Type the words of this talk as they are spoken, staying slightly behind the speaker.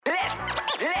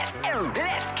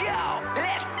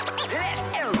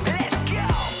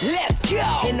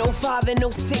in '05 and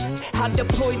 '06, I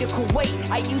deployed to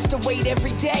Kuwait. I used to wait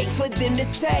every day for them to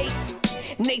say,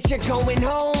 nature going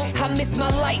home. I missed my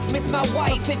life, missed my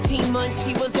wife. For 15 months,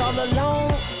 she was all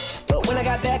alone. But when I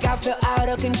got back, I felt out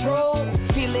of control.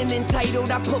 Feeling entitled,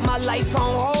 I put my life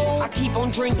on hold. I keep on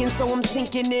drinking, so I'm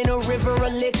sinking in a river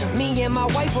of liquor. Me and my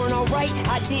wife weren't alright,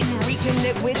 I didn't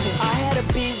reconnect with her. I had a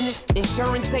business,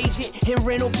 insurance agent, and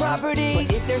rental properties.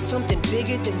 But is there something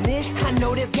bigger than this? I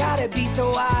know there's gotta be,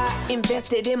 so I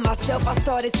invested in myself. I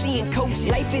started seeing coaches.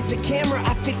 Life is a camera,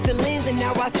 I fixed the lens, and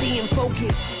now I see in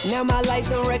focus. Now my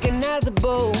life's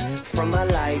unrecognizable from my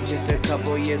life just a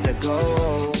couple years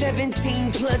ago.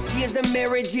 17 plus years of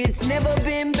marriage, it's never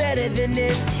been better than this.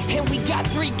 And we got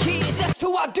 3 kids, that's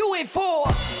who I do it for.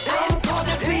 I'm called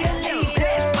to be a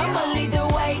leader. I'ma lead the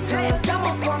way, cause I'm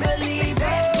a firm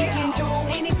believer. We can do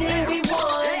anything we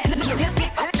want.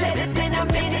 If I said it, then I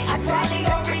meant it. I probably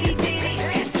already did it.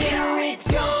 Consider it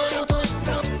done.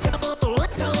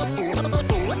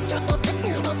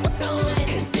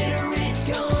 Consider it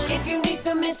done. If you need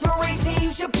some inspiration,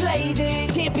 you should play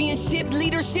this Championship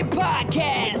Leadership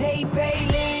Podcast. With Nate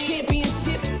Bailey.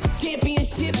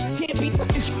 Championship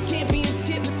Leadership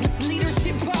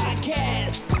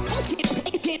Podcast.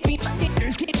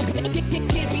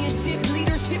 Championship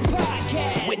Leadership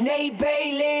Podcast with Nate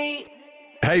Bailey.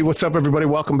 Hey, what's up, everybody?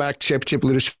 Welcome back to Championship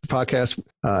Leadership Podcast.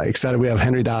 Excited we have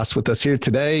Henry Das with us here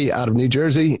today out of New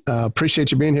Jersey.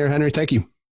 Appreciate you being here, Henry. Thank you.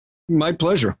 My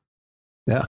pleasure.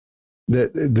 Yeah.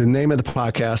 The name of the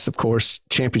podcast, of course,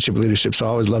 Championship Leadership. So I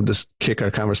always love to kick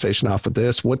our conversation off with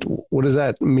this. What does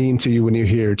that mean to you when you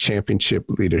hear Championship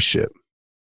Leadership?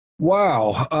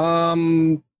 Wow.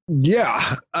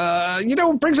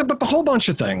 It brings up a whole bunch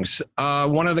of things.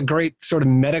 One of the great sort of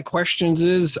meta questions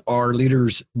is, are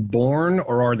leaders born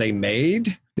or are they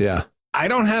made? Yeah. I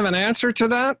don't have an answer to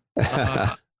that.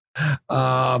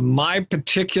 My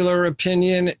particular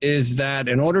opinion is that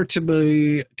in order to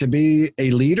be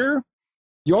a leader,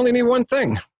 you only need one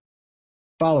thing: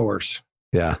 followers.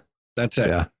 Yeah. That's it.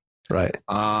 Yeah. Right.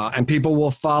 And people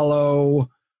will follow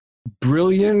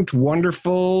brilliant,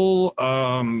 wonderful,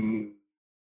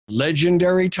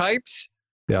 legendary types.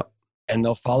 Yeah. And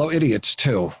they'll follow idiots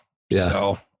too. Yeah.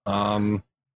 So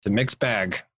it's a mixed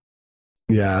bag.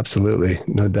 Yeah, absolutely.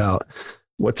 No doubt.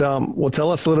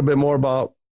 Tell us a little bit more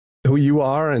about who you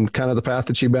are and kind of the path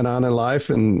that you've been on in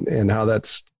life and how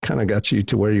that's kind of got you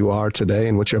to where you are today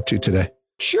and what you're up to today.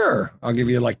 Sure. I'll give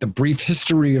you like the brief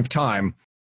history of time.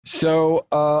 So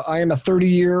I am a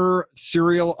 30-year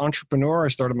serial entrepreneur. I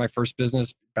started my first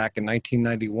business back in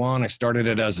 1991. I started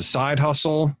it as a side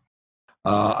hustle.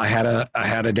 I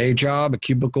had a day job, a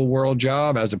cubicle world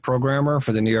job as a programmer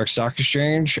for the New York Stock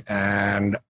Exchange.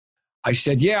 And I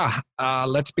said,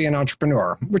 let's be an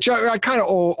entrepreneur, which I kind of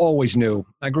always knew.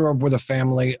 I grew up with a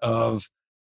family of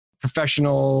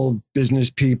professional business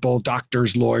people,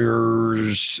 doctors,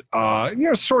 lawyers,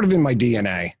 sort of in my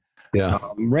DNA. Yeah.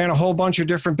 Ran a whole bunch of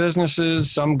different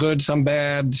businesses, some good, some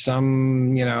bad,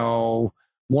 some,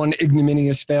 one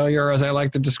ignominious failure, as I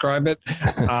like to describe it.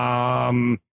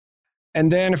 And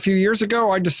then a few years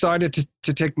ago, I decided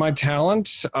to take my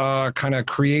talents, kind of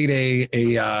create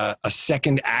a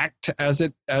second act as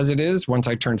it is once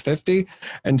I turned 50,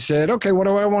 and said, okay, what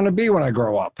do I want to be when I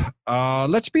grow up?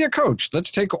 Let's be a coach.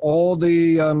 Let's take all of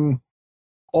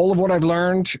what I've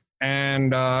learned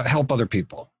and help other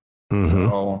people. Mm-hmm.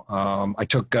 So I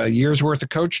took a year's worth of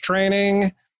coach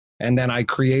training, and then I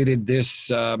created this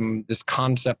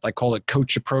concept. I call it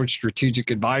Coach Approach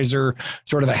Strategic Advisor,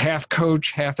 sort of a half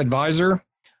coach, half advisor.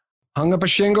 Hung up a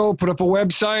shingle, put up a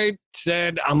website,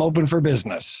 said, I'm open for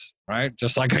business, right?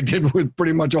 Just like I did with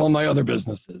pretty much all my other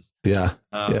businesses. Yeah.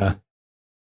 Yeah.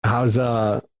 How's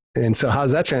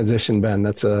that transition been?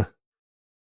 That's to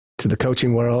the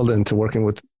coaching world and to working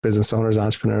with business owners,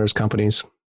 entrepreneurs, companies.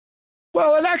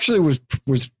 Well, it actually was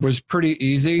pretty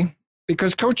easy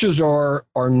because coaches are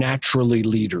naturally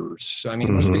leaders. I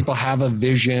mean, most people have a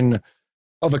vision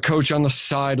of a coach on the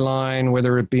sideline,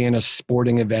 whether it be in a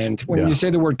sporting event. When you say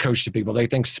the word coach to people, they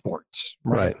think sports,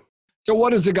 right? So what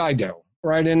does the guy do,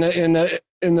 right? In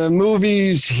the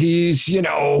movies, he's,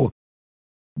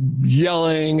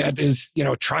 yelling at his,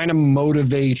 trying to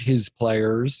motivate his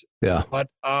players. Yeah. But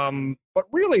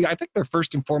really, I think they're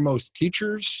first and foremost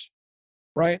teachers,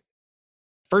 right?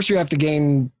 First, you have to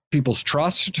gain people's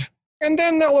trust, and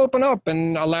then they'll open up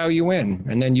and allow you in.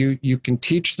 And then you can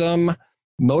teach them.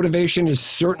 Motivation is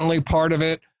certainly part of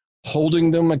it. Holding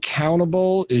them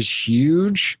accountable is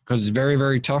huge because it's very,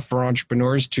 very tough for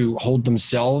entrepreneurs to hold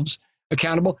themselves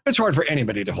accountable. It's hard for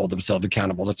anybody to hold themselves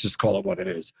accountable. Let's just call it what it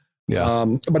is. Yeah.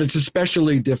 But it's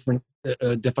especially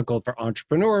difficult for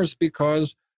entrepreneurs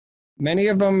because many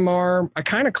of them are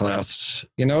iconoclasts.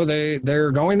 You know,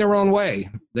 they're going their own way.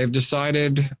 They've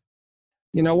decided,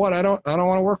 you know what, I don't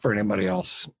want to work for anybody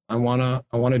else. I want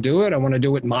to do it. I want to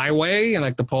do it my way, and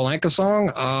like the Paul Anka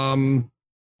song.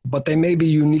 But they may be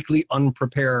uniquely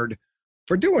unprepared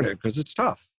for doing it because it's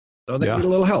tough. So they need a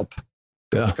little help,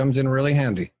 which comes in really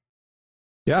handy.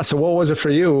 Yeah. So what was it for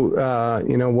you?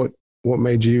 You know, what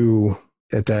made you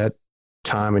at that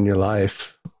time in your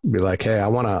life be like, hey, I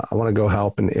want to go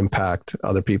help and impact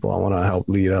other people. I want to help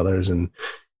lead others and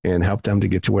help them to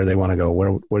get to where they want to go.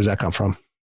 Where does that come from?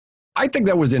 I think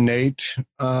that was innate.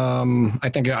 I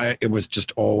think it was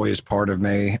just always part of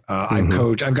me. I've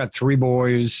coached. I've got 3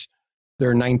 boys.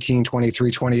 They're 19,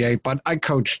 23, 28, but I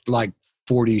coached like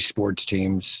 40 sports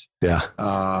teams.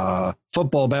 Yeah.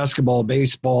 Football, basketball,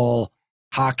 baseball,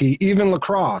 hockey, even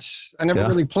lacrosse. I never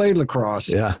really played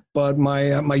lacrosse. Yeah. But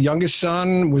my youngest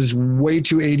son was way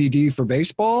too ADD for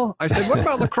baseball. I said, what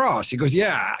about lacrosse? He goes,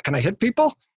 yeah. Can I hit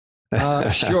people?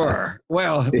 Sure.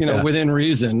 Well, you know, within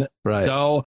reason. Right.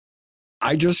 So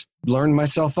I just learned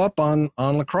myself up on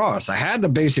lacrosse. I had the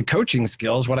basic coaching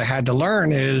skills. What I had to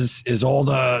learn is all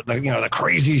the you know, the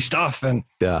crazy stuff.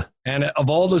 And of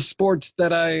all the sports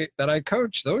that I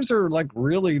coach, those are like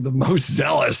really the most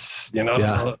zealous, you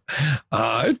know.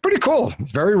 It's pretty cool.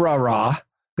 It's very rah-rah.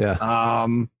 Yeah.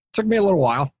 Took me a little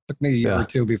while. Took me a year or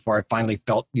two before I finally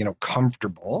felt, you know,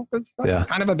 comfortable. It's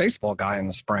kind of a baseball guy in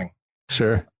the spring.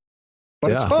 Sure.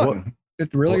 But it's fun.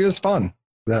 It really is fun.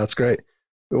 That's great.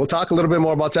 We'll talk a little bit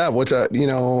more about that. What's you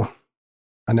know,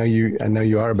 I know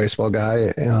you are a baseball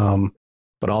guy,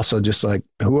 but also just like,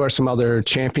 who are some other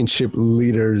championship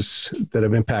leaders that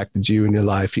have impacted you in your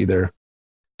life, either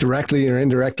directly or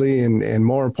indirectly, and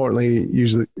more importantly,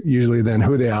 usually than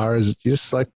who they are, is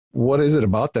just like, what is it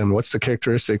about them? What's the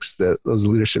characteristics that those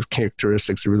leadership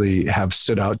characteristics really have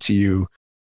stood out to you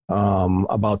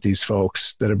about these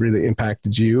folks that have really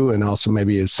impacted you, and also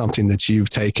maybe is something that you've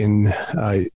taken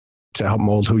to help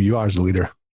mold who you are as a leader?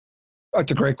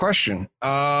 That's a great question.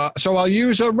 So I'll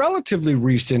use a relatively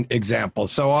recent example.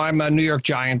 So I'm a New York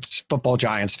football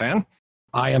Giants fan.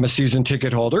 I am a season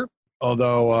ticket holder,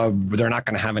 although they're not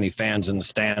going to have any fans in the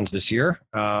stands this year,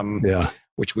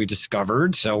 which we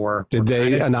discovered. So Did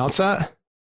they announce that?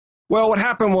 Well, what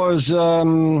happened was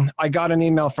I got an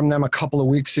email from them a couple of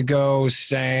weeks ago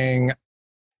saying,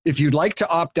 if you'd like to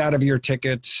opt out of your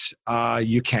tickets,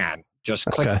 you can. Just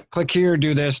click here,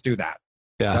 do this, do that.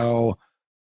 Yeah.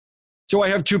 So I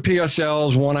have 2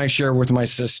 PSLs. One I share with my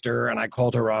sister, and I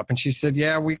called her up, and she said,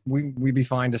 yeah, we'd be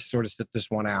fine to sort of sit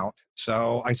this one out.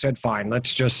 So I said, fine,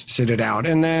 let's just sit it out.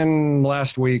 And then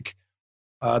last week,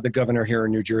 the governor here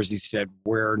in New Jersey said,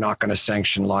 we're not going to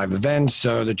sanction live events.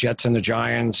 So the Jets and the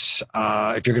Giants,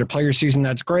 if you're going to play your season,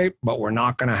 that's great, but we're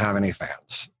not going to have any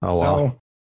fans. Oh, wow. So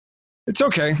it's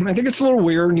okay. I think it's a little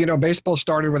weird. You know, baseball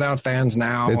started without fans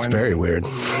now. It's very weird.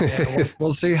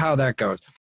 We'll see how that goes.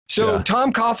 So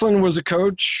Tom Coughlin was a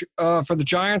coach for the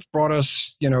Giants, brought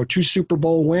us, you know, 2 Super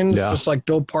Bowl wins, just like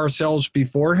Bill Parcells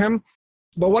before him.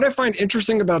 But what I find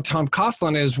interesting about Tom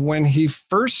Coughlin is when he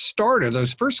first started,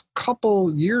 those first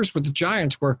couple years with the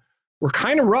Giants were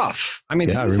kind of rough. I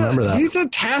mean, I remember that. He's a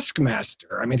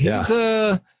taskmaster. I mean,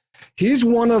 he's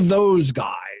one of those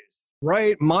guys.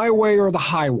 Right? My way or the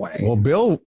highway. Well,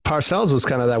 Bill Parcells was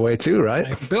kind of that way too,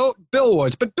 right? Bill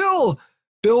was, but Bill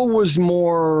was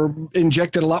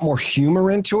injected a lot more humor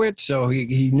into it. So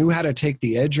he knew how to take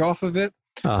the edge off of it.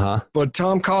 But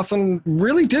Tom Coughlin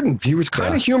really didn't. He was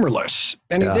kind of humorless,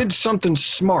 and he did something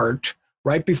smart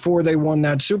right before they won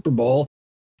that Super Bowl.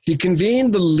 He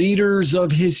convened the leaders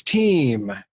of his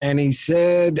team, and he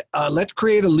said, let's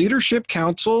create a leadership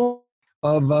council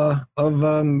of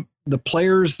the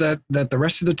players that the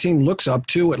rest of the team looks up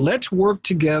to. Let's work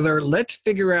together. Let's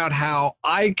figure out how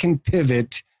I can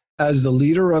pivot as the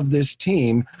leader of this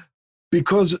team,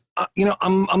 because you know,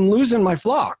 I'm losing my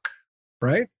flock,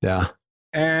 right? Yeah.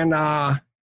 And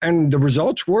the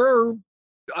results were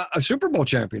a Super Bowl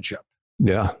championship.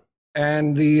 Yeah.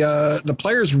 And the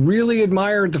players really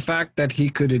admired the fact that he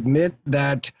could admit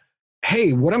that,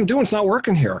 hey, what I'm doing is not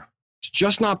working here. It's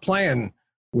just not playing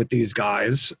with these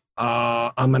guys.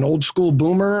 I'm an old school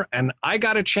boomer, and I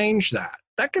got to change that.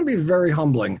 That can be very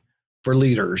humbling for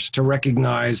leaders to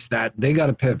recognize that they got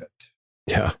to pivot.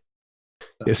 Yeah.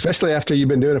 Especially after you've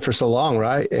been doing it for so long,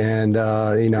 right? And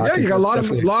you know, you got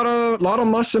a lot of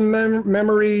muscle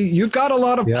memory. You've got a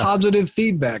lot of positive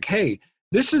feedback. Hey,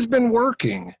 this has been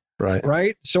working,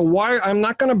 right? So why I'm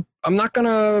not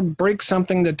gonna break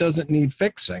something that doesn't need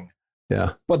fixing.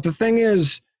 Yeah. But the thing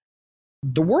is,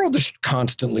 the world is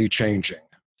constantly changing.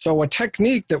 So a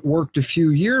technique that worked a few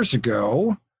years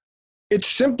ago it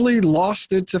simply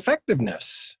lost its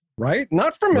effectiveness, right?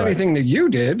 Not from Right. anything that you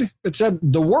did. It said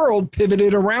the world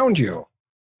pivoted around you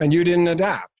and you didn't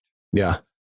adapt, Yeah.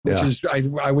 which Yeah. is,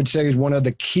 I would say, is one of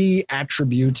the key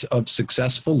attributes of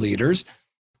successful leaders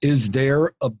is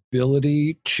their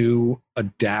ability to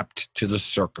adapt to the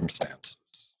circumstances.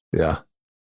 Yeah.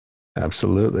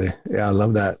 Absolutely. Yeah. I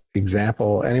love that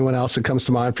example. Anyone else that comes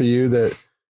to mind for you that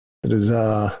is,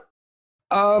 My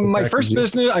impacted first you?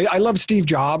 business, I love Steve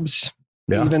Jobs.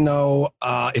 Yeah. Even though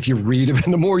if you read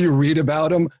him, the more you read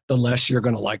about him, the less you're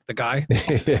going to like the guy.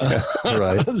 Yeah,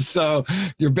 right. So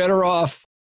you're better off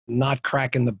not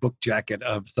cracking the book jacket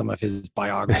of some of his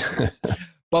biographies.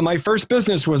 But my first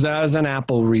business was as an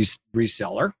Apple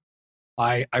reseller.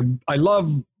 I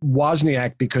love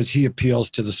Wozniak because he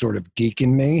appeals to the sort of geek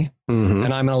in me, Mhm.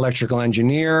 and I'm an electrical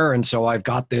engineer, and so I've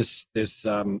got this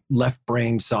left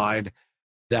brain side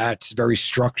that's very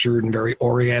structured and very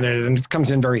oriented, and it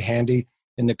comes in very handy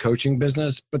in the coaching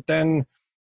business. But then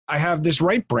I have this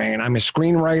right brain. I'm a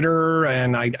screenwriter,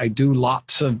 and I do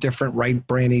lots of different right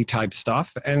brainy type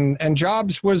stuff. And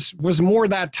Jobs was more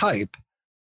that type,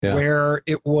 Yeah. where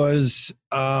it was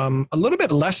a little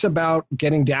bit less about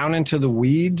getting down into the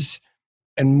weeds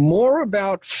and more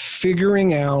about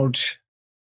figuring out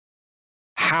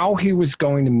how he was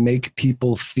going to make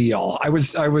people feel. I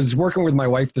was working with my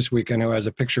wife this weekend who has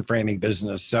a picture framing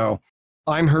business. So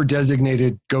I'm her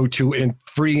designated go-to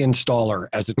free installer,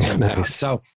 as it turns out. Nice.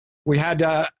 So we had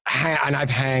to and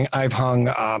I've hung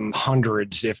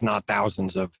hundreds, if not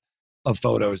thousands of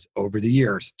photos over the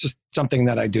years. Just something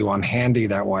that I do. I'm handy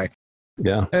that way.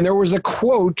 Yeah. And there was a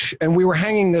quote, and we were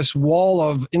hanging this wall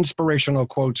of inspirational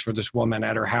quotes for this woman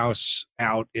at her house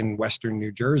out in Western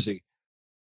New Jersey.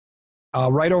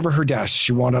 Right over her desk,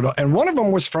 she wanted, and one of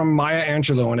them was from Maya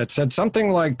Angelou, and it said something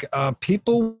like,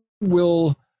 "People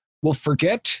will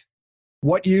forget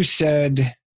what you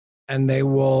said, and they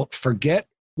will forget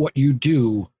what you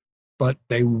do, but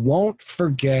they won't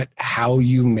forget how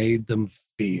you made them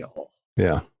feel."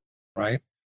 Yeah. Right?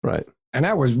 Right. And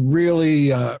that was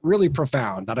really, really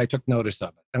profound that I took notice of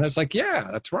it. And it's like, yeah,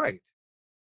 that's right.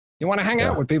 You want to hang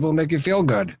out with people who make you feel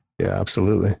good. Yeah,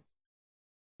 absolutely.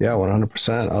 Yeah,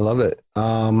 100%. I love it.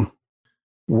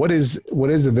 What is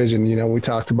the vision? You know, we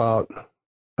talked about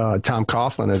Tom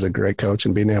Coughlin as a great coach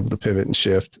and being able to pivot and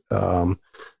shift.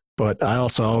 But I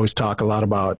also always talk a lot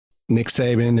about Nick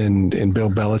Saban and Bill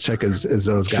Belichick as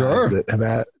those guys Sure.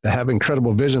 that have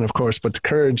incredible vision, of course, but the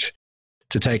courage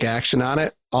to take action on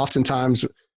it. Oftentimes,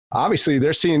 obviously,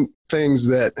 they're seeing things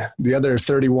that the other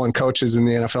 31 coaches in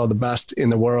the NFL, the best in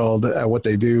the world at what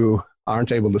they do,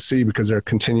 aren't able to see because they're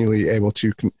continually able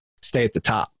to stay at the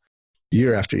top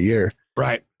year after year.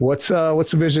 Right. What's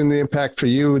the vision, the impact for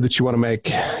you that you want to make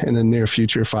in the near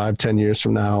future, 5-10 years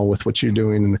from now, with what you're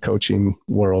doing in the coaching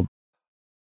world?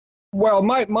 Well,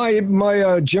 my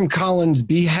Jim Collins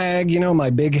BHAG, my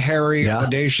big, hairy,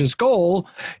 audacious goal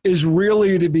is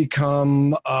really to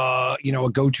become, a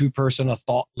go-to person, a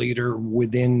thought leader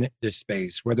within this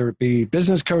space, whether it be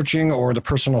business coaching or the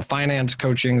personal finance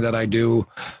coaching that I do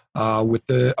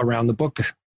around the book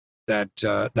that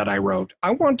I wrote.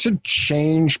 I want to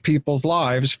change people's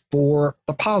lives for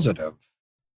the positive.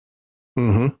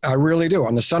 Mm-hmm. I really do.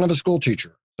 I'm the son of a school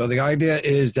teacher. So the idea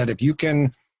is that if you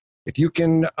can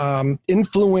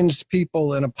influence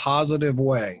people in a positive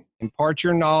way, impart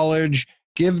your knowledge,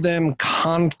 give them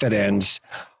confidence,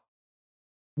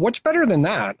 what's better than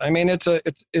that? I mean, it's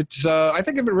I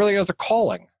think of it really as a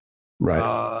calling,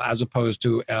 Right. as opposed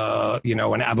to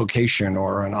an avocation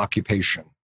or an occupation.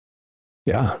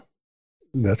 Yeah,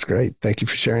 that's great. Thank you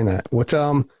for sharing that.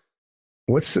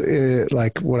 What's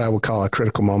like what I would call a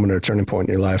critical moment or a turning point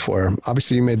in your life where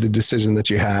obviously you made the decision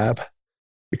that you have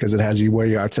because it has you where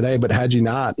you are today, but had you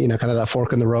not, kind of that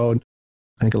fork in the road,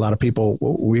 I think a lot of people,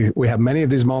 we have many of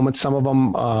these moments, some of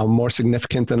them more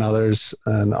significant than others.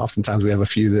 And oftentimes we have a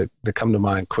few that come to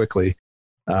mind quickly,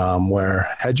 where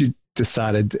had you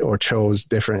decided or chose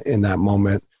different in that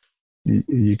moment,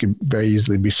 you could very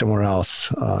easily be somewhere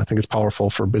else. I think it's powerful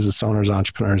for business owners,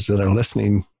 entrepreneurs that are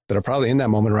listening, that are probably in that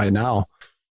moment right now.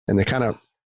 And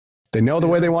they know the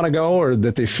way they want to go, or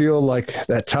that they feel like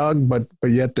that tug, but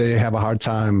yet they have a hard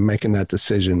time making that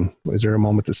decision. Is there a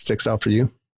moment that sticks out for you?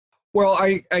 Well,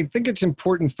 I think it's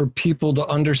important for people to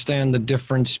understand the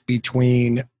difference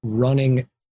between running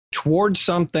towards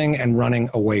something and running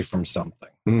away from something.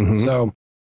 Mm-hmm. So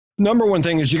number one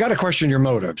thing is you got to question your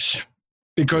motives,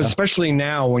 because especially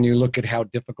now when you look at how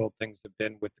difficult things have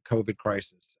been with the COVID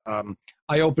crisis.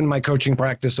 I opened my coaching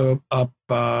practice up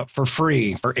for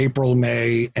free for April,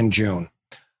 May, and June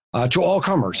to all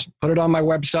comers. Put it on my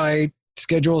website,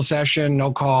 schedule a session,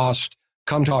 no cost.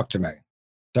 come talk to me.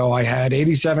 So I had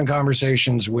 87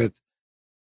 conversations with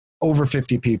over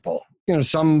 50 people,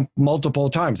 some multiple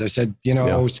times. I said,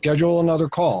 schedule another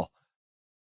call.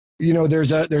 There's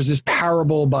this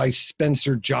parable by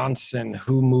Spencer Johnson,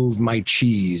 Who Moved My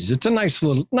Cheese. It's a nice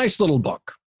little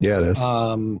book. Yeah, it is.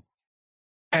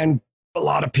 And a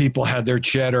lot of people had their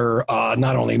cheddar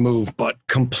not only moved, but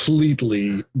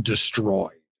completely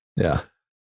destroyed. Yeah.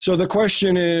 So the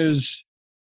question is,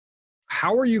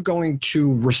 how are you going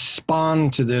to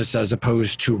respond to this as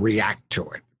opposed to react to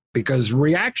it? Because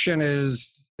reaction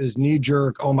is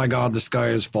knee-jerk, oh my God, the sky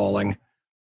is falling.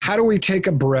 How do we take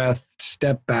a breath,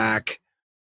 step back,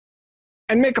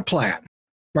 and make a plan?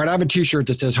 Right? I have a t-shirt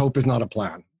that says hope is not a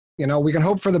plan. We can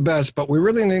hope for the best, but we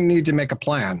really need to make a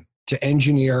plan to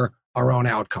engineer our own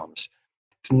outcomes.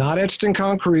 It's not etched in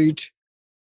concrete,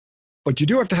 but you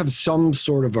do have to have some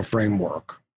sort of a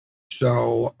framework.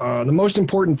 So the most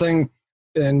important thing,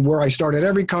 and where I started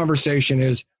every conversation,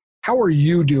 is how are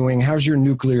you doing? How's your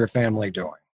nuclear family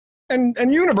doing? And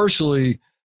universally,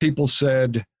 people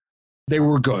said they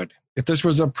were good. If this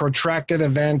was a protracted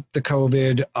event, the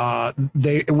COVID,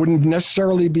 it wouldn't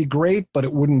necessarily be great, but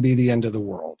it wouldn't be the end of the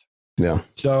world. Yeah.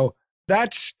 So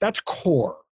that's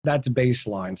core. That's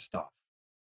baseline stuff.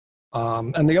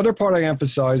 And the other part I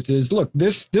emphasized is, look,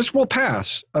 this will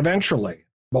pass eventually.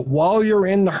 But while you're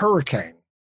in the hurricane,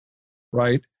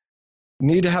 right, you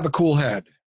need to have a cool head.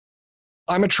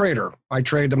 I'm a trader. I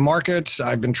trade the markets.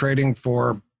 I've been trading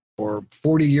for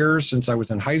 40 years, since I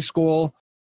was in high school.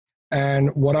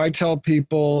 And what I tell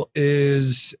people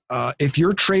is, if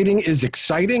your trading is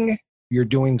exciting, you're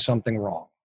doing something wrong.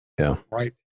 Yeah.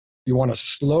 Right? You want to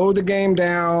slow the game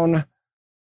down,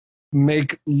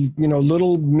 make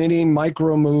little mini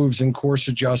micro moves and course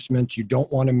adjustments. You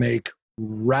don't want to make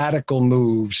radical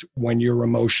moves when you're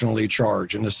emotionally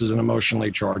charged, and this is an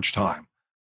emotionally charged time.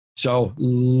 So a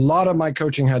lot of my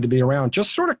coaching had to be around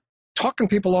just sort of talking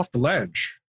people off the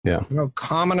ledge. Yeah.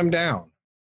 Calming them down.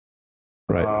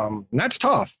 Right. And that's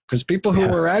tough, because people who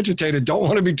are agitated don't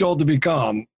want to be told to be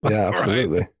calm. Yeah,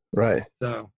 absolutely. Right.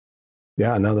 So.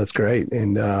 Yeah, no, that's great.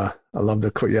 And I love you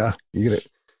get to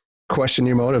question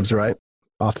your motives, right?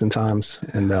 Oftentimes.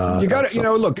 And you got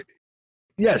to, look,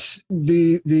 yes,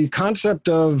 the concept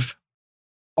of,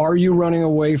 are you running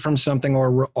away from something,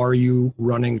 or are you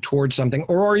running towards something,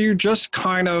 or are you just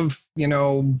kind of,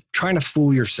 trying to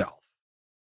fool yourself,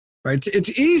 right?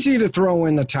 It's easy to throw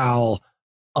in the towel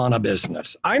on a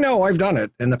business. I know I've done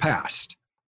it in the past,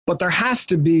 but there has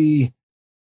to be,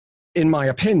 in my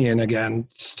opinion, again,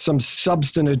 some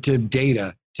substantive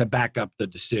data to back up the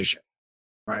decision,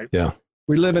 right? Yeah.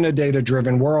 We live in a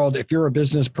data-driven world. If you're a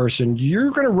business person,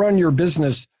 you're going to run your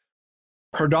business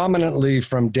predominantly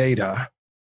from data.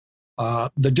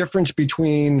 The difference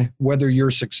between whether you're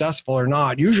successful or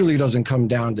not usually doesn't come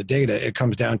down to data. It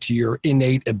comes down to your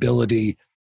innate ability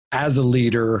as a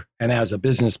leader and as a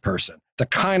business person. The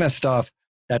kind of stuff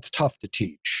that's tough to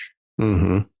teach.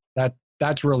 Mm-hmm.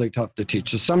 That's really tough to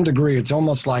teach. To some degree, it's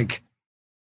almost like,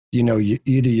 either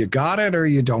you got it or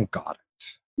you don't got it.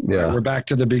 Yeah. Right? We're back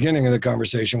to the beginning of the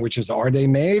conversation, which is, are they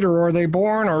made or are they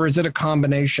born, or is it a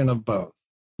combination of both?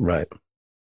 Right.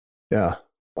 Yeah.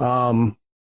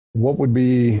 What would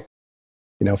be,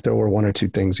 if there were one or two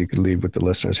things you could leave with the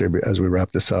listeners here as we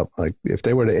wrap this up, like if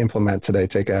they were to implement today,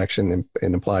 take action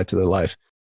and apply it to their life,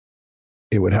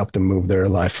 it would help them move their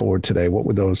life forward today. What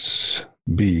would those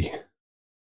be?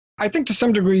 I think to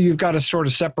some degree, you've got to sort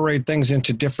of separate things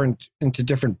into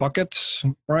different buckets,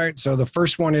 right? So the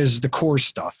first one is the core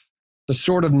stuff, the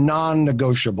sort of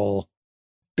non-negotiable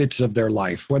bits of their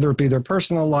life, whether it be their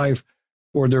personal life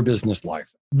or their business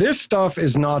life. This stuff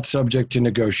is not subject to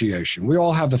negotiation. We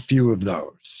all have a few of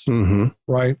those,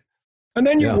 right? And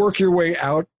then you work your way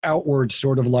outward,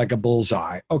 sort of like a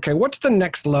bullseye. Okay, what's the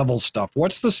next level stuff?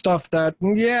 What's the stuff that,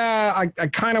 I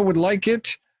kind of would like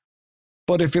it,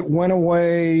 but if it went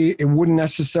away, it wouldn't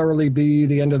necessarily be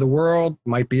the end of the world.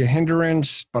 Might be a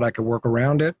hindrance, but I could work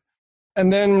around it.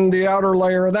 And then the outer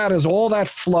layer of that is all that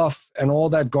fluff and all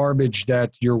that garbage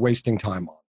that you're wasting time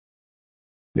on.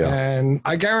 Yeah. And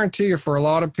I guarantee you, for a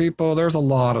lot of people, there's a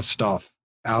lot of stuff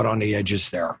out on the edges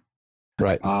there.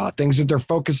 Right. Things that they're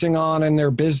focusing on in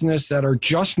their business that are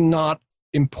just not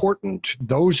important.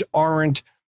 Those aren't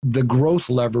the growth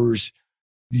levers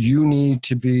you need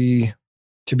to be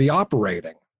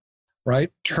operating, right?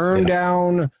 Turn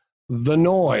down the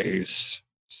noise,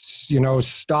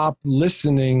 stop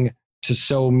listening to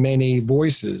so many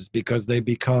voices, because they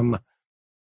become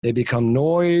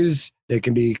noise. They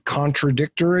can be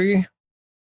contradictory.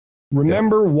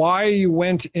 Remember why you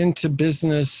went into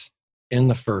business in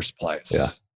the first place. Yeah.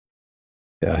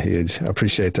 Yeah, huge. I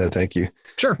appreciate that. Thank you.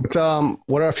 Sure. But,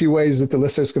 what are a few ways that the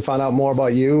listeners can find out more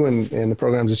about you and the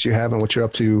programs that you have and what you're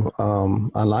up to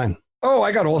online? Oh,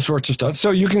 I got all sorts of stuff. So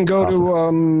you can go to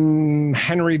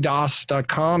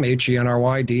henrydaas.com,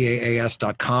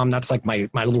 HENRYDAAS.com. That's like my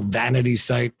little vanity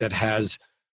site that has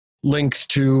links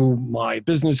to my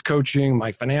business coaching,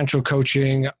 my financial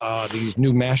coaching, these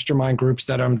new mastermind groups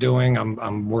that I'm doing.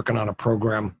 I'm working on a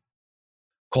program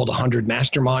called 100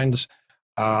 Masterminds,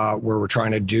 where we're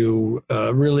trying to do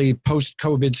really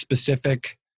post-COVID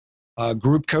specific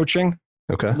group coaching.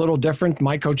 Okay. A little different.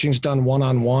 My coaching's done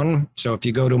one-on-one. So if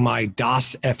you go to my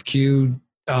DAAS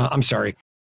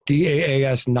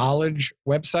Knowledge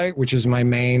website, which is my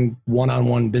main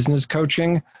one-on-one business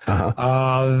coaching,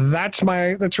 that's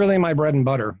really my bread and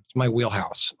butter. It's my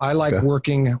wheelhouse. I like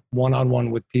working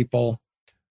one-on-one with people.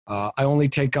 I only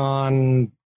take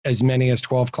on as many as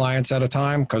 12 clients at a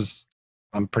time because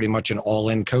I'm pretty much an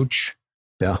all-in coach.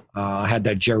 Yeah. I had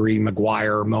that Jerry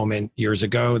Maguire moment years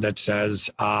ago that says,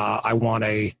 I want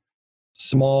a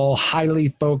small, highly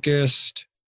focused,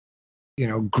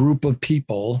 group of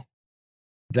people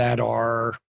that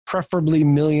are preferably $1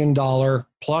 million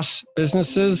plus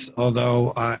businesses,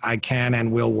 although I can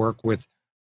and will work with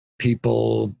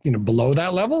people, below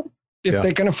that level if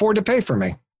they can afford to pay for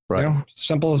me. Right.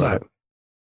 Simple as that.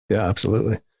 Yeah,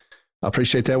 absolutely. I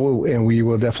appreciate that. And we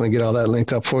will definitely get all that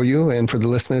linked up for you and for the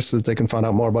listeners so that they can find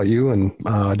out more about you. And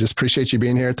just appreciate you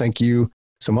being here. Thank you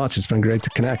so much. It's been great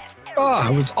to connect.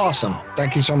 Oh, it was awesome.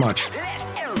 Thank you so much.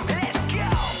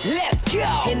 Let's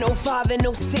go. In 05 and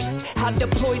 06, I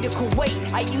deployed to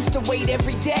Kuwait. I used to wait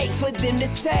every day for them to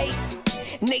say,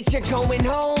 nature going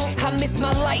home. I missed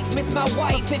my life, missed my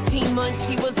wife. 15 months,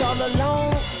 she was all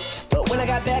alone. But when I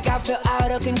got back, I felt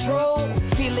out of control.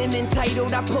 Feeling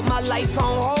entitled, I put my life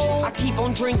on hold. I keep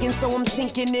on drinking, so I'm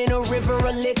sinking in a river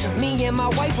of liquor. Me and my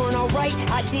wife weren't alright,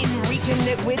 I didn't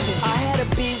reconnect with her. I had a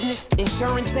business,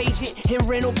 insurance agent, and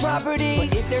rental properties.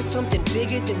 But is there something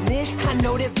bigger than this? I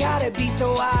know there's gotta be,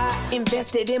 so I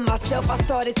invested in myself. I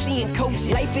started seeing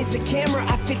coaches. Life is a camera,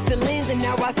 I fixed the lens, and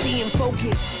now I see in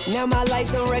focus. Now my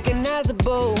life's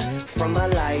unrecognizable from my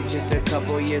life just a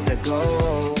couple years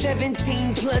ago.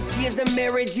 17 plus years of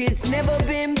marriage, it's never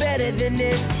been better than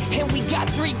this. And we got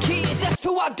 3 kids, that's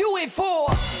who I do it for.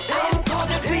 I'm called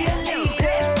to be a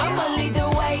leader. I'ma lead the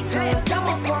way, cause I'm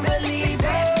a firm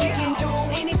believer. We can do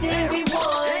anything we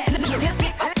want.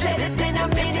 If I said it, then I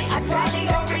meant it. I probably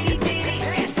already did it.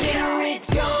 Consider it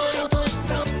done.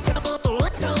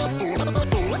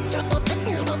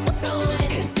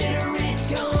 Consider it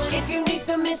done. If you need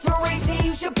some inspiration,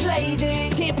 you should play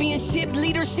this Championship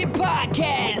Leadership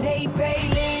Podcast with Nate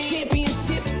Bailey.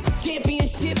 Championship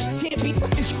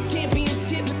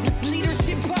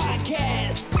Leadership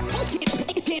Podcast.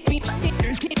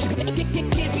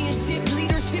 Championship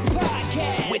Leadership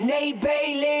Podcast with Nate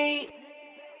Bailey.